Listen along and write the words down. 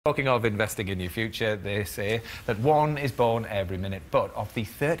Talking of investing in your future, they say that one is born every minute. But of the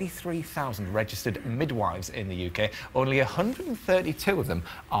 33,000 registered midwives in the UK, only 132 of them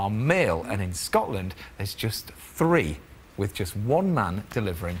are male. And in Scotland, there's just 3, with just one man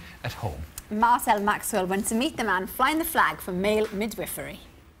delivering at home. Martel Maxwell went to meet the man flying the flag for male midwifery.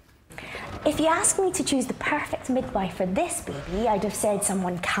 If you asked me to choose the perfect midwife for this baby, I'd have said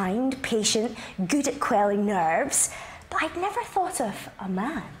someone kind, patient, good at quelling nerves. But I'd never thought of a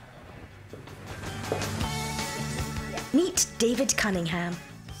man. Meet David Cunningham.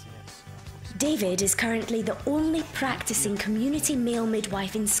 David is currently the only practicing community male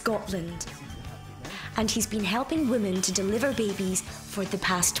midwife in Scotland. And he's been helping women to deliver babies for the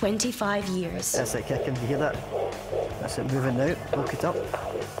past 25 years. That's it kicking, you hear that? That's it moving out, look it up.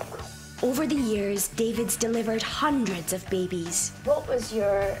 Over the years, David's delivered hundreds of babies. What was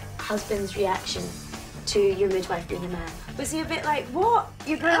your husband's reaction to your midwife being a man? Was he a bit like, what?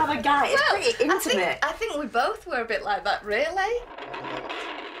 You're going to have a guy? It's pretty intimate. I think we both were a bit like that, really.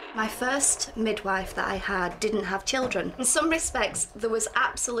 My first midwife that I had didn't have children. In some respects, there was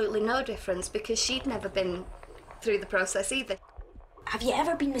absolutely no difference because she'd never been through the process either. Have you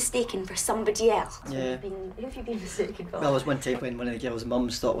ever been mistaken for somebody else? Yeah. Who have you been mistaken for? Well, there was one time when one of the girls'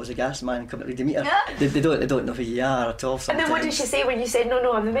 mums thought it was a gas man coming to meet her. Yeah. They don't know who you are at all sometimes. And then what did she say when you said,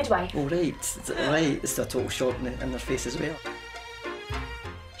 no, I'm the midwife? Oh, right. It's a total shock in their face as well.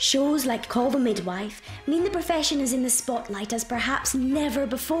 Shows like Call the Midwife mean the profession is in the spotlight as perhaps never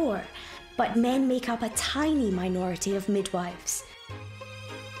before. But men make up a tiny minority of midwives.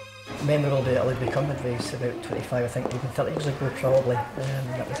 Men were all allowed to become midwives about 25, I think, even 30 years ago probably.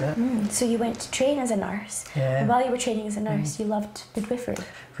 That was it. So you went to train as a nurse. Yeah. And while you were training as a nurse, you loved midwifery.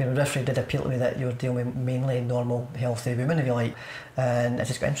 When midwifery did appeal to me that you were dealing with mainly normal, healthy women, if you like. And I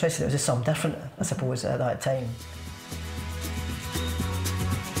just got interested. It was just something different, I suppose, at that time.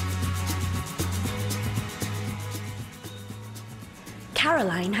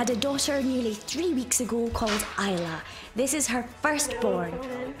 Caroline had a daughter nearly 3 weeks ago called Isla. This is her firstborn.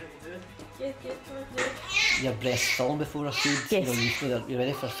 Your breasts fill before a feed. Yes. You're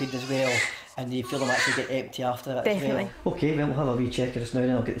ready for a feed as well, and you feel them actually get empty after that. Definitely. As well. Okay, well, we'll have a wee check just now,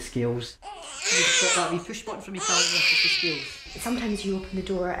 and I'll get the scales. You've got that wee push button for me, Caroline, with the scales. Sometimes you open the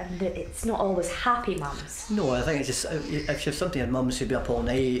door and it's not always happy mums. No, I think it's just if you have something in mums who'd be up all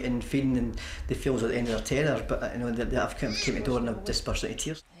night and feeding and they feel at the end of their terror, but they have came to the door and they've just burst into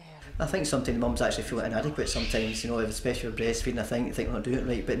tears. I think sometimes mums actually feel inadequate sometimes, especially with breastfeeding. I think they're not doing it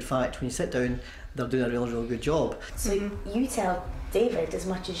right, but in fact when you sit down they're doing a really good job. So you tell David as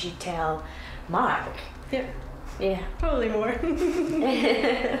much as you tell Mark? Yeah, probably more.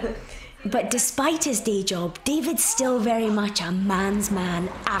 But despite his day job, David's still very much a man's man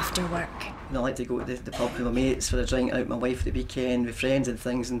after work. I like to go to the pub with my mates for a drink, out with my wife at the weekend with friends and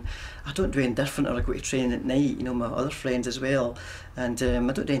things, and I don't do anything different, or I go to training at night, my other friends as well, and I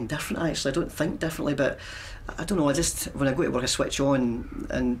don't do anything different actually. I don't think differently, but I don't know, when I go to work I switch on,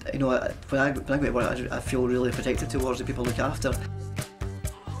 and when I go to work I feel really protected towards the people I look after.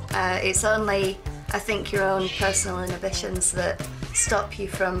 It's only, I think, your own personal inhibitions that stop you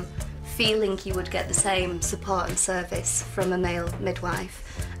from feeling you would get the same support and service from a male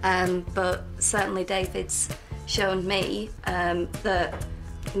midwife. But certainly David's shown me that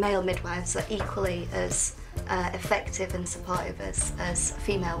male midwives are equally as effective and supportive as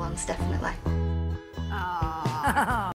female ones, definitely.